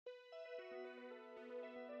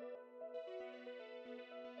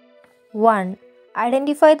1.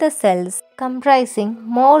 Identify the cells comprising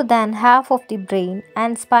more than half of the brain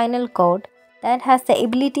and spinal cord that has the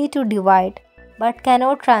ability to divide but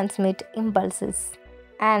cannot transmit impulses.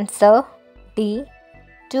 Answer D.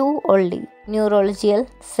 2 only. Neurological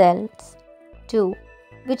cells. 2.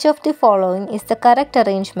 Which of the following is the correct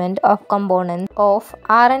arrangement of components of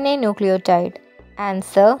RNA nucleotide?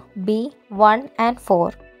 Answer B. 1 and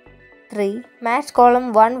 4. 3. Match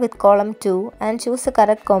column 1 with column 2 and choose the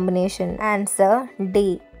correct combination. Answer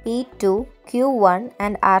D. P2, Q1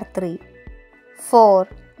 and R3. 4.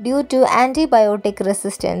 Due to antibiotic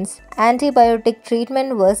resistance, antibiotic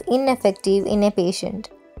treatment was ineffective in a patient.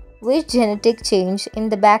 Which genetic change in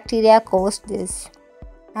the bacteria caused this?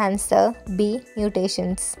 Answer B.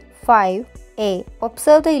 Mutations. 5. A.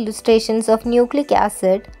 Observe the illustrations of nucleic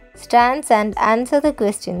acid strands and answer the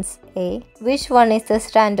questions. A. Which one is the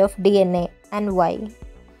strand of DNA and why?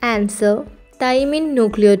 Answer. Thymine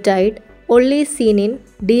nucleotide only seen in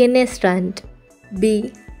DNA strand.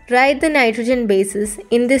 B. Write the nitrogen bases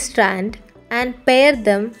in this strand and pair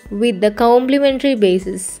them with the complementary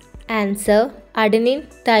bases. Answer. Adenine,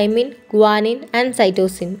 thymine, guanine and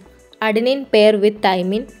cytosine. Adenine pair with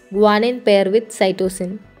thymine, guanine pair with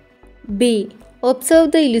cytosine. B.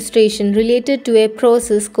 Observe the illustration related to a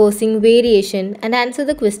process causing variation and answer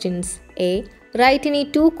the questions. A. Write any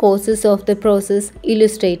two causes of the process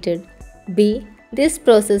illustrated. B. This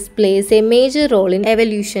process plays a major role in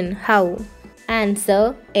evolution. How?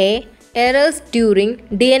 Answer A. Errors during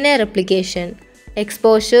DNA replication.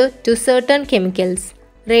 Exposure to certain chemicals.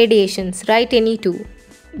 Radiations. Write any two.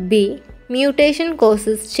 B. Mutation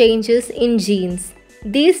causes changes in genes.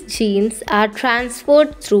 These genes are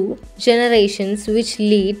transferred through generations which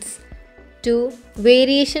leads to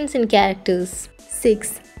variations in characters.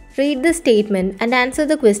 6. Read the statement and answer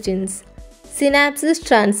the questions. Synapses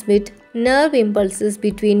transmit nerve impulses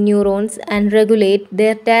between neurons and regulate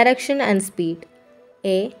their direction and speed.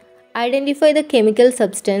 A. Identify the chemical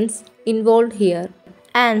substance involved here.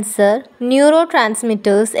 Answer.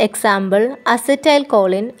 Neurotransmitters, example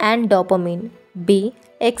acetylcholine and dopamine. B.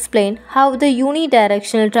 Explain how the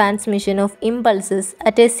unidirectional transmission of impulses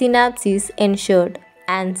at a synapse is ensured.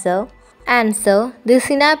 Answer. The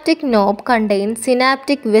synaptic knob contains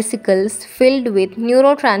synaptic vesicles filled with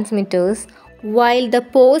neurotransmitters, while the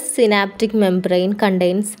postsynaptic membrane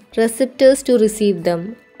contains receptors to receive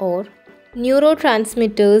them. Or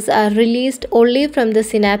neurotransmitters are released only from the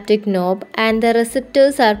synaptic knob and the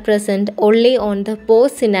receptors are present only on the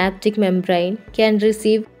postsynaptic membrane can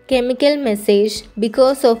receive chemical message.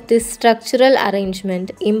 Because of this structural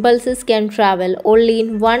arrangement, impulses can travel only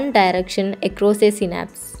in one direction across a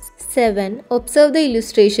synapse. 7. Observe the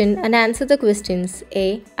illustration and answer the questions.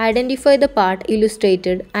 A. Identify the part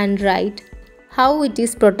illustrated and write how it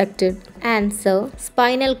is protected. Answer.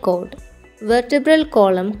 Spinal cord. Vertebral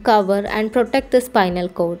column cover and protect the spinal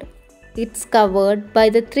cord. It's covered by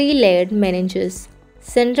the three-layered meninges.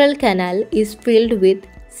 Central canal is filled with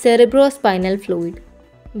cerebrospinal fluid.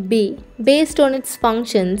 B. Based on its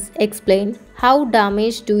functions, explain how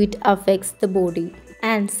damage to it affects the body.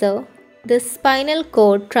 Answer. The spinal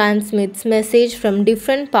cord transmits message from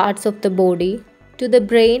different parts of the body to the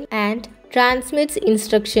brain and transmits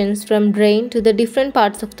instructions from brain to the different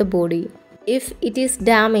parts of the body. If it is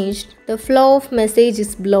damaged, the flow of message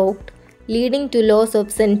is blocked, leading to loss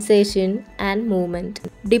of sensation and movement.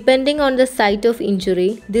 Depending on the site of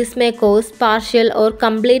injury, this may cause partial or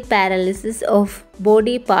complete paralysis of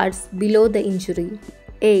body parts below the injury.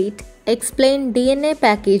 8. Explain DNA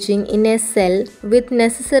packaging in a cell with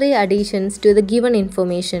necessary additions to the given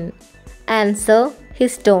information. Answer.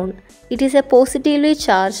 Histone. It is a positively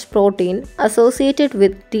charged protein associated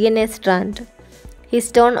with DNA strand.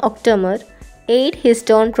 Histone octamer. 8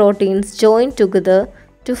 histone proteins join together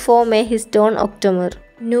to form a histone octamer.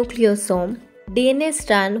 Nucleosome. DNA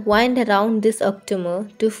strand wind around this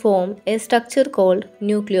octamer to form a structure called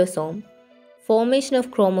nucleosome. Formation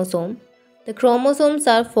of chromosome. The chromosomes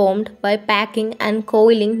are formed by packing and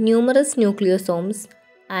coiling numerous nucleosomes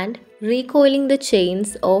and recoiling the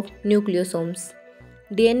chains of nucleosomes.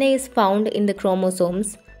 DNA is found in the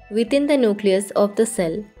chromosomes within the nucleus of the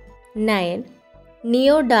cell. 9.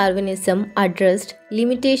 Neo-Darwinism addressed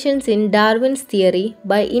limitations in Darwin's theory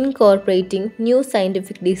by incorporating new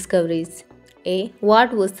scientific discoveries. A.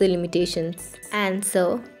 What was the limitations?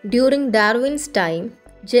 Answer. During Darwin's time,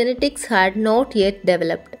 genetics had not yet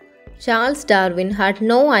developed. Charles Darwin had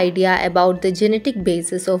no idea about the genetic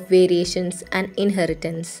basis of variations and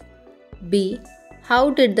inheritance. B.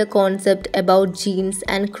 How did the concept about genes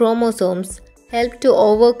and chromosomes help to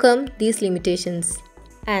overcome these limitations?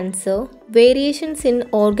 Answer. Variations in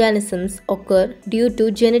organisms occur due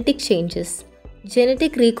to genetic changes,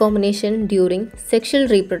 genetic recombination during sexual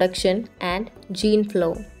reproduction, and gene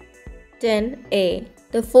flow. 10a.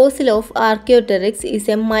 The fossil of Archaeopteryx is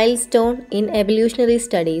a milestone in evolutionary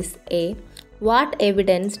studies. A. What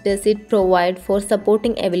evidence does it provide for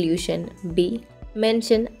supporting evolution? B.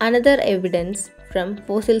 Mention another evidence from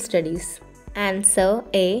fossil studies. Answer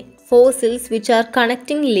A. Fossils which are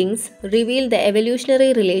connecting links reveal the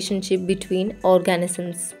evolutionary relationship between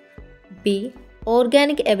organisms. B.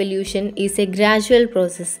 Organic evolution is a gradual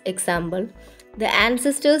process. Example: the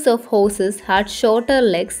ancestors of horses had shorter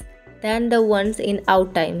legs than the ones in our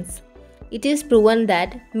times. It is proven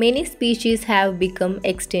that many species have become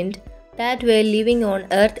extinct that were living on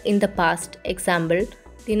Earth in the past. Example: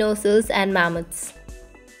 dinosaurs and mammoths.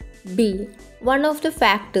 B. One of the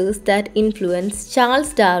factors that influenced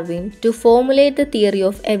Charles Darwin to formulate the theory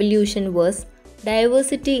of evolution was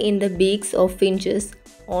diversity in the beaks of finches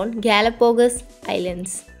on Galapagos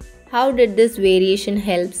Islands. How did this variation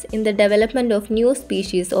help in the development of new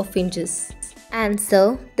species of finches?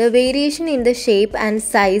 Answer. The variation in the shape and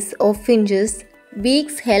size of finches'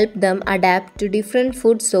 beaks helped them adapt to different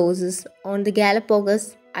food sources on the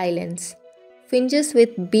Galapagos Islands. Finches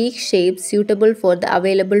with beak shapes suitable for the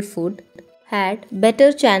available food had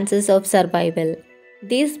better chances of survival.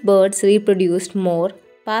 These birds reproduced more,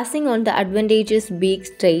 passing on the advantageous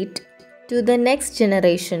beak trait to the next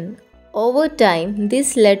generation. Over time,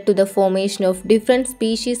 this led to the formation of different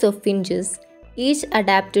species of finches, each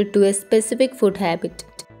adapted to a specific food habit.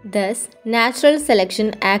 Thus, natural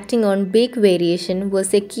selection acting on beak variation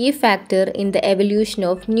was a key factor in the evolution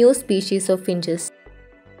of new species of finches.